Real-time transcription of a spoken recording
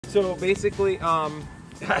So basically,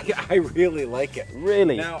 I really like it.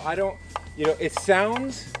 Really? Now, I don't, you know, it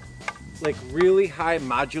sounds like really high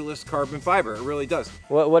modulus carbon fiber. It really does.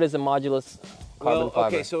 What is a modulus carbon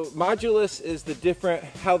fiber? Okay, so modulus is the different,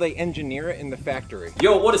 how they engineer it in the factory.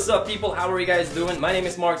 Yo, what is up, people? How are you guys doing? My name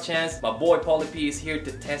is Mark Chance. My boy Paulie P is here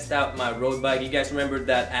to test out my road bike. You guys remember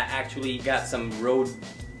that I actually got some road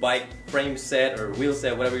bike frame set or wheel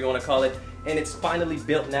set, whatever you want to call it, and it's finally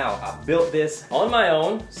built now. I built this on my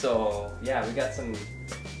own, so yeah, we got some.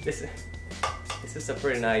 This is a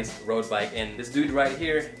pretty nice road bike, and this dude right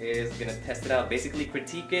here is gonna test it out, basically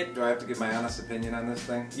critique it. Do I have to give my honest opinion on this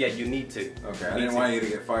thing? Yeah, you need to. Okay, I didn't want you to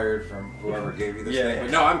get fired from whoever gave you this Yeah. thing.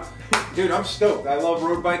 But no, dude, I'm stoked. I love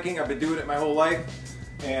road biking. I've been doing it my whole life,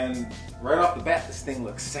 and right off the bat, this thing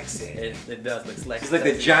looks sexy. It does look sexy. It's like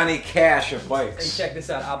the Johnny Cash of bikes. Hey, check this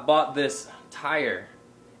out. I bought this tire,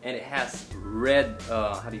 and it has red,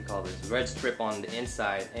 how do you call this? Red strip on the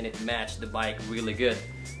inside, and it matched the bike really good.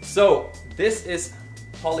 So, this is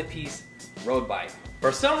Paulie P's road bike.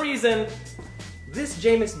 For some reason, this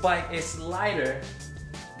JMX bike is lighter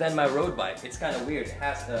than my road bike. It's kind of weird. It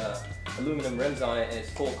has aluminum rims on it, and it's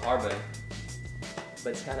full carbon.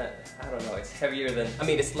 But it's kind of, I don't know, it's heavier than, I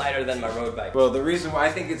mean, it's lighter than my road bike. Well, the reason why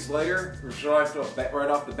I think it's lighter, right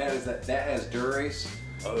off the bat, is that has Dura-Ace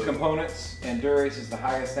components, and Dura-Ace is the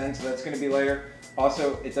highest end, so that's going to be lighter.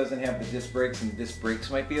 Also, it doesn't have the disc brakes, and the disc brakes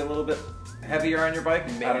might be a little bit heavier on your bike.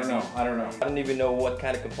 Maybe. I don't know. I don't even know what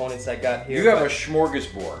kind of components I got here. You have a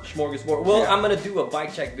smorgasbord. Smorgasbord. Well, yeah. I'm gonna do a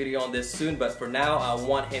bike check video on this soon, but for now, I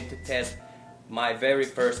want him to test my very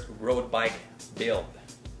first road bike build.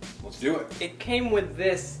 Let's do it. It came with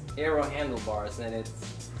this aero handlebars, and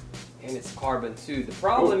it's carbon too. The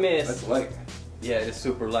problem is that's light. Yeah, it is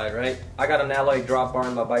super light, right? I got an alloy drop bar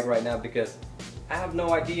on my bike right now because I have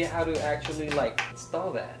no idea how to actually like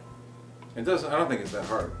install that. It doesn't. I don't think it's that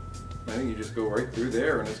hard. I think you just go right through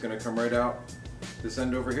there, and it's going to come right out this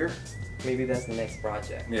end over here. Maybe that's the next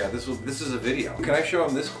project. Yeah, this is a video. Can I show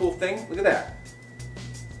them this cool thing? Look at that.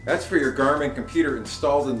 That's for your Garmin computer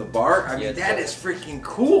installed in the bar. I mean, that is freaking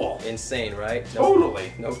cool. Insane, right?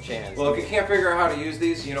 Totally. No chance. Well, if you can't figure out how to use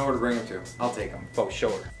these, you know where to bring them to. I'll take them. For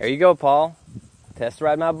sure. There you go, Paul. Test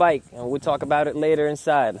ride my bike, and we'll talk about it later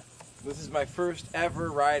inside. This is my first ever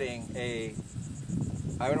riding a,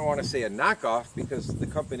 I don't want to say a knockoff because the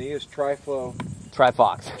company is Trifox.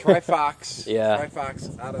 Yeah.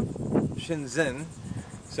 Trifox out of Shenzhen.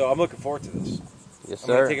 So I'm looking forward to this. Yes, I'm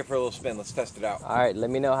sir. going to take it for a little spin. Let's test it out. All right, let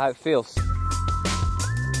me know how it feels.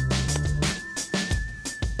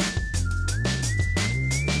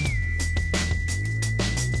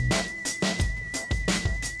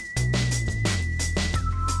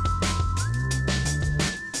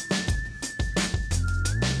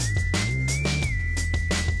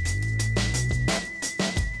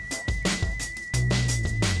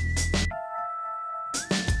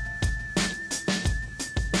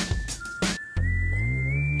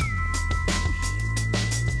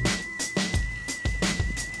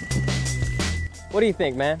 What do you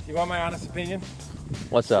think, man? You want my honest opinion?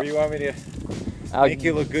 What's up? Or you want me to make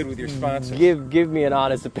you look good with your sponsor? Give me an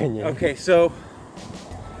honest opinion. Okay, so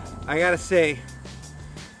I gotta say,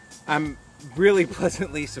 I'm really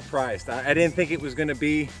pleasantly surprised. I didn't think it was gonna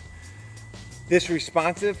be this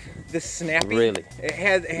responsive, this snappy. Really? It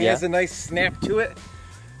has a nice snap to it.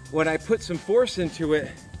 When I put some force into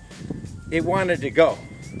it, it wanted to go.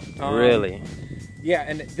 Really? Yeah,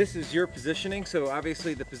 and this is your positioning, so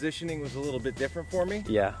obviously the positioning was a little bit different for me.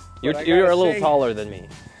 Yeah. But You're a little taller than me.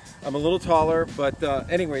 I'm a little taller, but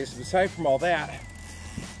anyways, aside from all that,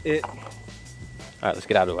 All right, let's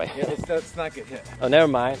get out of the way. Yeah, let's not get hit. Oh, never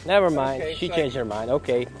mind. Never mind. Okay, She so changed her mind.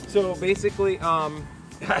 Okay. So basically,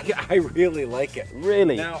 I really like it.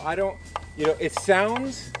 Really? Now, I don't, you know, it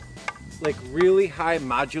sounds like really high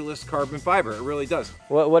modulus carbon fiber. It really does.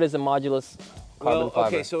 What is a modulus carbon fiber?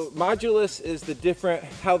 Okay, so modulus is the different,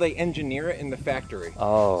 how they engineer it in the factory.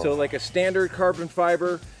 Oh. So like a standard carbon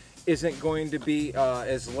fiber isn't going to be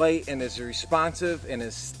as light and as responsive and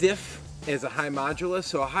as stiff as a high modulus.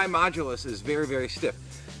 So a high modulus is very, very stiff.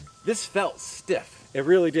 This felt stiff. It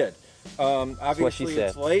really did. Obviously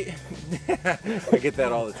it's light. I get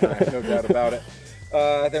that all the time, no doubt about it.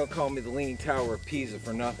 They don't call me the Leaning Tower of Pisa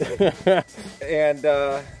for nothing. And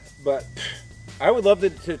but I would love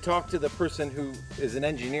to talk to the person who is an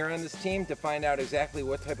engineer on this team to find out exactly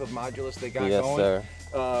what type of modulus they got going. Sir.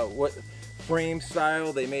 What frame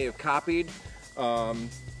style they may have copied.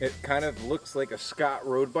 It kind of looks like a Scott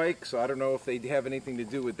road bike, so I don't know if they have anything to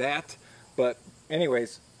do with that. But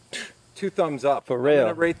anyways, 2 thumbs up. For real. I'm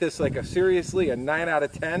gonna rate this like seriously a 9 out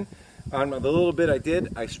of 10. On the little bit I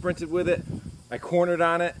did, I sprinted with it. I cornered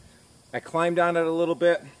on it. I climbed on it a little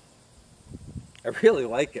bit. I really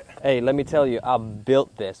like it. Hey, let me tell you, I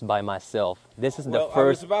built this by myself. This is the I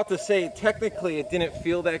first. was about to say, technically, it didn't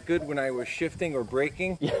feel that good when I was shifting or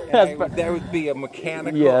braking. Yeah, that would be a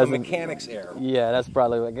mechanical, Yeah, a mechanic's error. Yeah, that's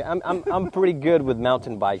probably. Like, I'm pretty good with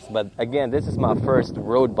mountain bikes, but again, this is my first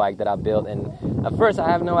road bike that I built, and at first I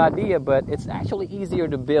have no idea, but it's actually easier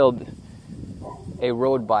to build a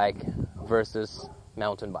road bike versus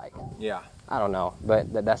mountain bike. Yeah. I don't know,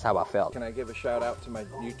 but that's how I felt. Can I give a shout out to my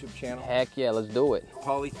YouTube channel? Heck yeah, let's do it.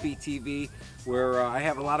 Polyfeet TV, where I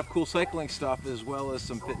have a lot of cool cycling stuff as well as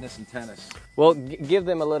some fitness and tennis. Well, give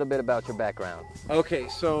them a little bit about your background. Okay,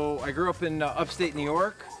 so I grew up in upstate New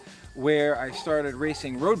York, where I started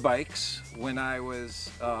racing road bikes when I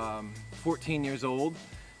was 14 years old,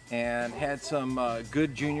 and had some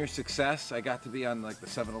good junior success. I got to be on like the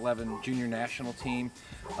 7-Eleven junior national team.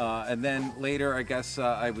 And then later, I guess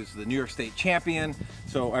I was the New York State champion.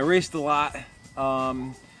 So I raced a lot,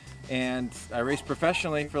 and I raced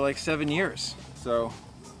professionally for like 7 years. So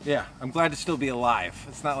yeah, I'm glad to still be alive.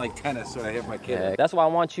 It's not like tennis where I have my kid. That's why I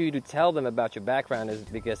want you to tell them about your background, is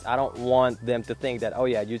because I don't want them to think that, oh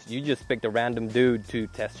yeah, you just picked a random dude to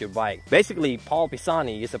test your bike. Basically, Paul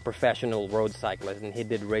PISANI is a professional road cyclist, and he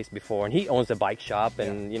did race before, and he owns a bike shop,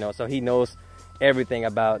 and you know, so he knows everything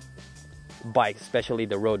about bikes, especially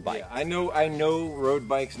the road bike. Yeah, I know road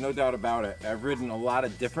bikes, no doubt about it. I've ridden a lot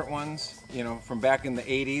of different ones, you know, from back in the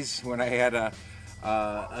 80s when I had a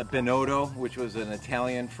Benotto, which was an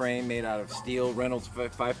Italian frame made out of steel, Reynolds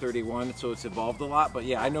 531, so it's evolved a lot. But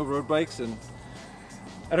yeah, I know road bikes, and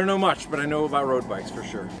I don't know much, but I know about road bikes for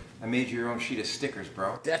sure. I made you your own sheet of stickers,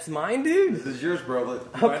 bro. That's mine, dude. This is yours, bro.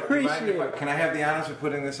 I appreciate it. Can I have the honors of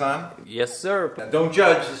putting this on? Yes, sir. Now, don't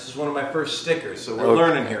judge, this is one of my first stickers, so we're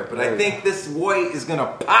learning here. But I think this white is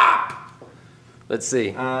gonna pop. Let's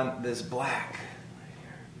see. On this black.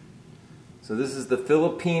 So this is the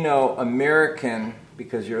Filipino American,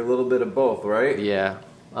 because you're a little bit of both, right? Yeah,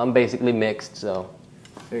 I'm basically mixed, so.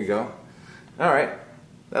 There you go. All right.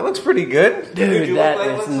 That looks pretty good. Dude,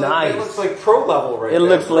 that is nice. It looks like pro level right It there,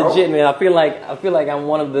 looks bro. legit, man. I feel like I'm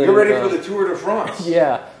one of the. You're ready for the Tour de France.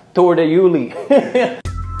 Yeah, Tour de Yuli.